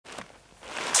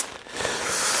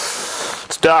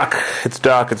dark. It's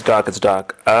dark. It's dark. It's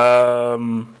dark.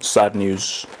 Sad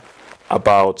news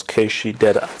about Keshi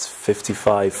dead at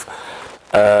 55.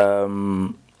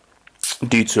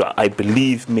 Due to, I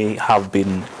believe, may have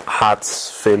been heart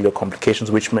failure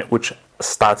complications, which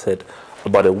started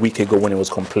about a week ago when he was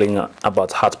complaining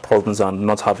about heart problems and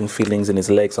not having feelings in his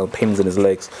legs and pains in his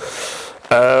legs.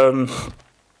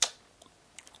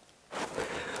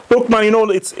 Look, man,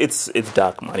 it's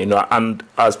dark, man, and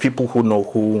as people who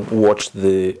watch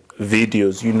the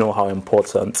videos, how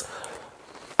important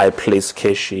I place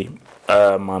Keshi,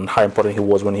 and how important he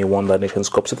was when he won that Nations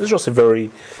Cup. So this is just a very,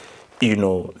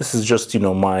 this is just,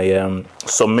 my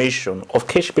summation of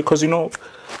Keshi, because,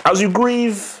 as you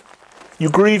grieve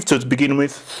to begin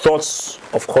with, thoughts,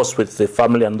 of course, with the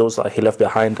family and those that he left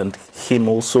behind, and him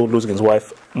also losing his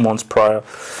wife months prior.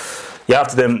 You have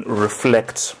to then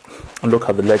reflect and look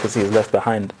at the legacy he's left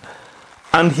behind.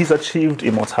 And he's achieved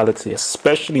immortality,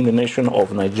 especially in the nation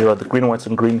of Nigeria, the green, white,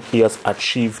 and green. He has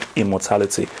achieved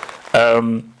immortality.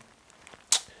 And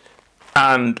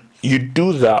you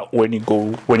do that when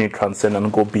you transcend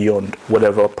and go beyond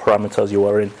whatever parameters you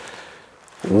are in.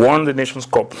 Won the Nations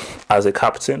Cup as a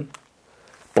captain,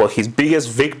 but his biggest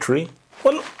victory,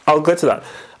 well, I'll get to that.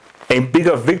 A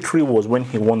bigger victory was when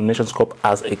he won the Nations Cup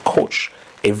as a coach.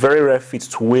 A very rare feat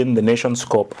to win the Nations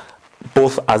Cup,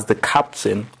 both as the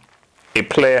captain, a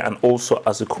player, and also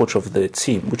as a coach of the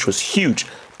team, which was huge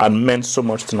and meant so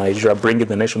much to Nigeria, bringing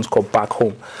the Nations Cup back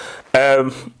home.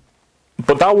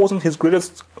 But that wasn't his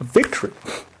greatest victory.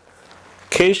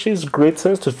 Keshi's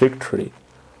greatest victory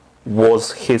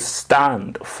was his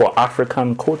stand for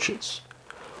African coaches.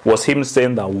 Was him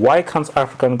saying that why can't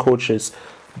African coaches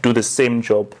do the same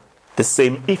job, the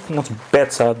same, if not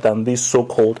better, than these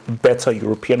so-called better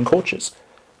European coaches?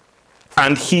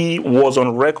 And he was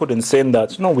on record in saying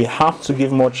that, we have to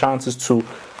give more chances to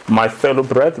my fellow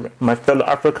brethren, my fellow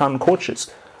African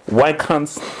coaches. Why can't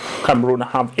Cameroon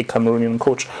have a Cameroonian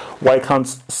coach? Why can't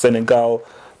Senegal,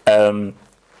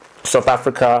 South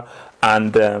Africa,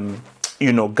 and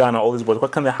Ghana, all these boys, why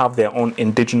can't they have their own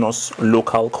indigenous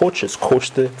local coaches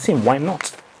coach the team? Why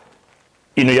not?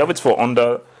 You have it for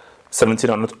under 17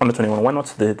 and under 21. Why not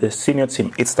the senior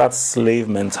team? It's that slave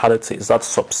mentality. It's that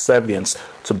subservience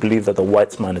to believe that the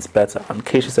white man is better. And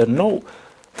Keshi said, no,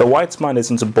 the white man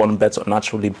isn't born better,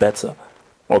 naturally better.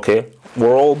 Okay?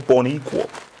 We're all born equal.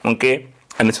 Okay?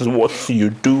 And it is what you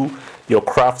do, your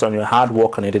craft and your hard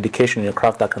work and your dedication in your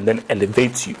craft that can then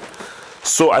elevate you.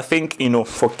 So I think,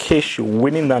 for Keshi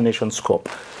winning that Nations Cup,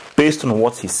 based on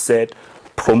what he said,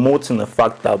 promoting the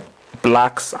fact that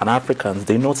blacks and Africans,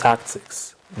 they know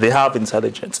tactics. They have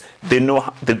intelligence. They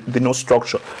know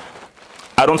structure.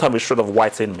 I don't have a shred of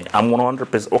white in me. I'm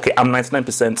 100%. Okay, I'm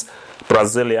 99%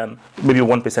 Brazilian, maybe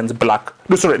 1% black.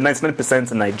 No, sorry,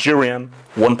 99% Nigerian,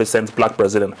 1% black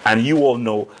Brazilian. And you all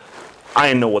know,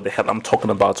 I know what the hell I'm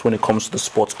talking about when it comes to the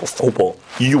sport of football.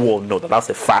 You all know that. That's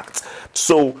a fact.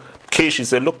 So Keshi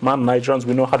said, look, man, Nigerians,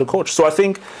 we know how to coach. So I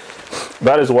think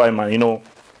that is why, man,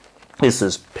 this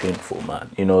is painful, man.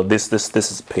 This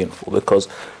is painful because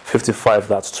 55,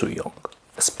 that's too young.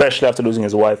 Especially after losing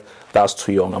his wife, that's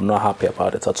too young. I'm not happy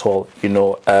about it at all.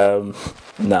 No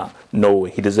way.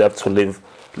 He deserved to live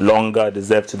longer,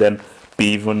 deserved to then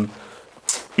be even,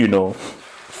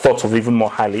 thought of even more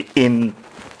highly in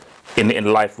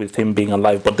life with him being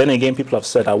alive. But then again, people have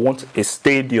said, I want a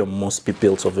stadium must be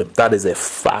built of him. That is a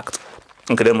fact.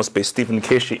 Okay, there must be Stephen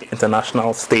Keshi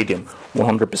International Stadium,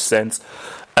 100%.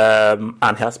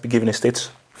 And he has to be given a state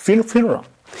funeral.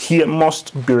 He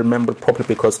must be remembered properly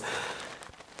because,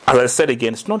 as I said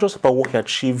again, it's not just about what he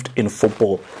achieved in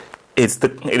football. It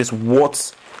is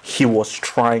what he was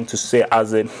trying to say,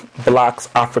 as in, blacks,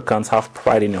 Africans, have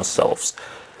pride in yourselves.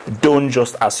 Don't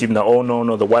just assume that, oh,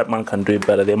 no, the white man can do it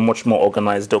better. They're much more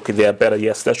organized. Okay, they are better.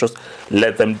 Yes, let's just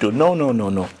let them do. No.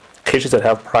 Keshi said,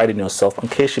 have pride in yourself. And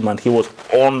Keshi, man, he was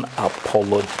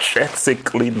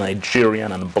unapologetically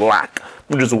Nigerian and black,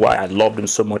 which is why I loved him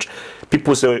so much.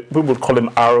 People would call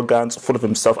him arrogant, full of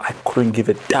himself. I couldn't give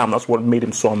a damn. That's what made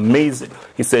him so amazing.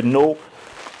 He said, no,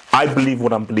 I believe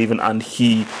what I'm believing. And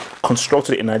he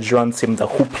constructed a Nigerian team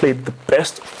who played the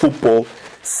best football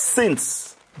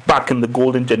since back in the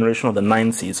golden generation of the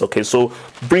 90s. Okay, so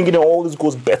bringing in all these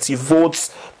goals, Betty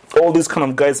Votes, all these kind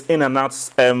of guys in and out,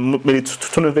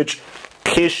 Tutunovic,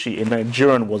 Keshi, a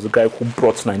Nigerian, was the guy who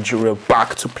brought Nigeria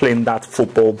back to playing that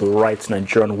football the right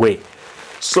Nigerian way.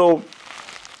 So,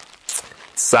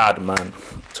 sad, man.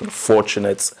 It's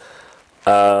unfortunate.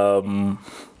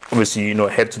 Obviously,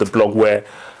 head to the blog where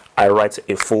I write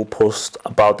a full post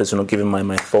about this, giving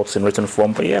my thoughts in written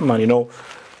form. But yeah, man,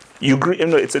 You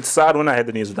know, it's sad when I heard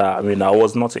the news that, I mean, I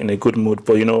was not in a good mood,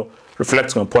 but, you know,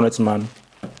 reflecting upon it, man,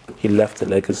 he left a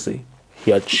legacy.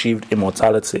 He achieved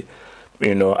immortality,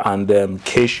 you know, and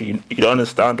Keshi, you don't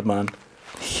understand, man,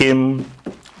 him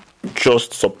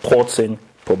just supporting,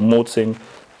 promoting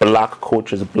black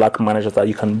coaches, black managers, that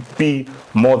you can be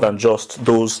more than just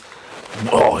those,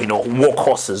 you know,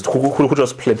 workhorses who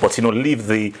just play, but, you know, leave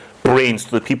the brains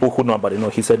to the people who know about it. You know,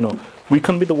 he said, no, we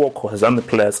can be the workhorses and the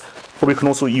players, but we can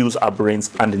also use our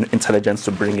brains and intelligence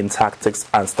to bring in tactics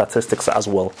and statistics as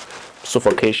well. So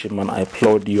for Keshi, man, I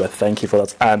applaud you. I thank you for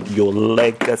that. And your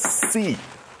legacy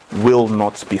will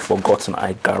not be forgotten.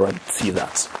 I guarantee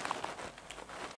that.